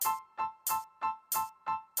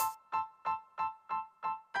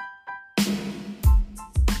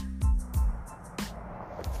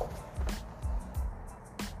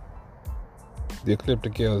The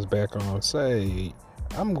Ecliptic is back on. Say,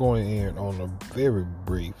 I'm going in on a very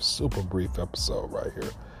brief, super brief episode right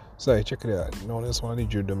here. Say, check it out. You know this one, I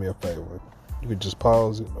need you to do me a favor. You could just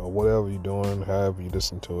pause it or whatever you're doing, however you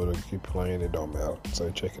listen to it or keep playing, it don't matter.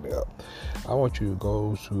 Say, check it out. I want you to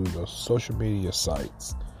go to the social media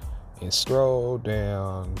sites and stroll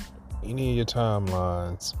down any of your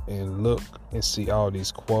timelines and look and see all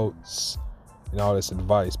these quotes and all this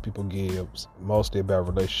advice people give, mostly about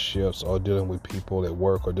relationships or dealing with people at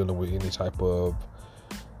work or dealing with any type of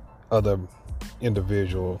other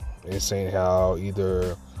individual, and saying how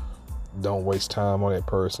either don't waste time on that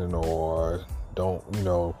person or don't,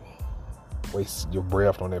 waste your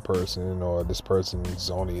breath on that person, or this person's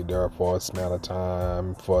only there for a amount of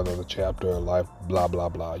time for another chapter of life, blah, blah,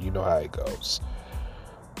 blah. You know how it goes.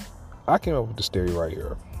 I came up with this theory right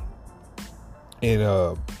here.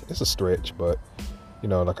 And it's a stretch, but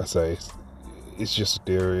like I say, it's just a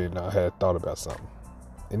theory, and I had thought about something.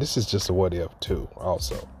 And this is just a what if too.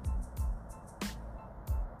 Also,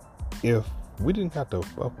 if we didn't have to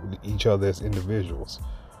fuck with each other as individuals,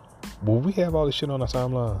 would we have all this shit on our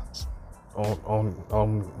timelines,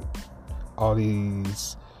 on all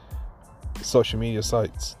these social media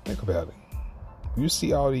sites? Think about it. You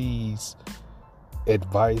see all these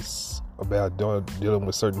advice about dealing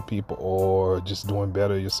with certain people or just doing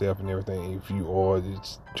better yourself and everything. If you or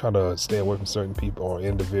just try to stay away from certain people or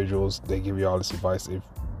individuals, they give you all this advice. If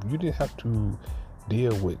you didn't have to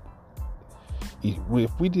deal with, if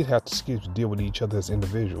we did have to deal with each other as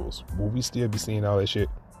individuals, would we still be seeing all that shit?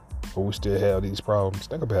 Or we still have these problems?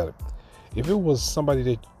 Think about it. If it was somebody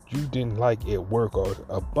that you didn't like at work, or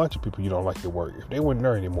a bunch of people you don't like at work, if they weren't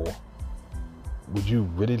there anymore, would you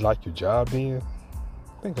really like your job then?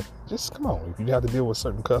 Just come on. If you have to deal with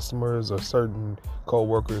certain customers or certain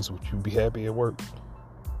co-workers, would you be happy at work?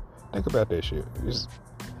 Think about that shit.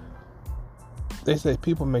 They say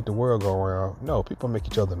people make the world go around. No, people make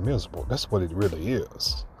each other miserable. That's what it really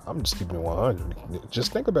is. I'm just keeping it 100.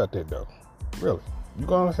 Just think about that though. Really. You're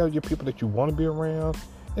going to have your people that you want to be around,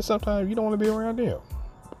 and sometimes you don't want to be around them.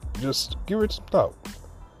 Just give it some thought.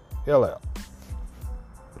 Hell out.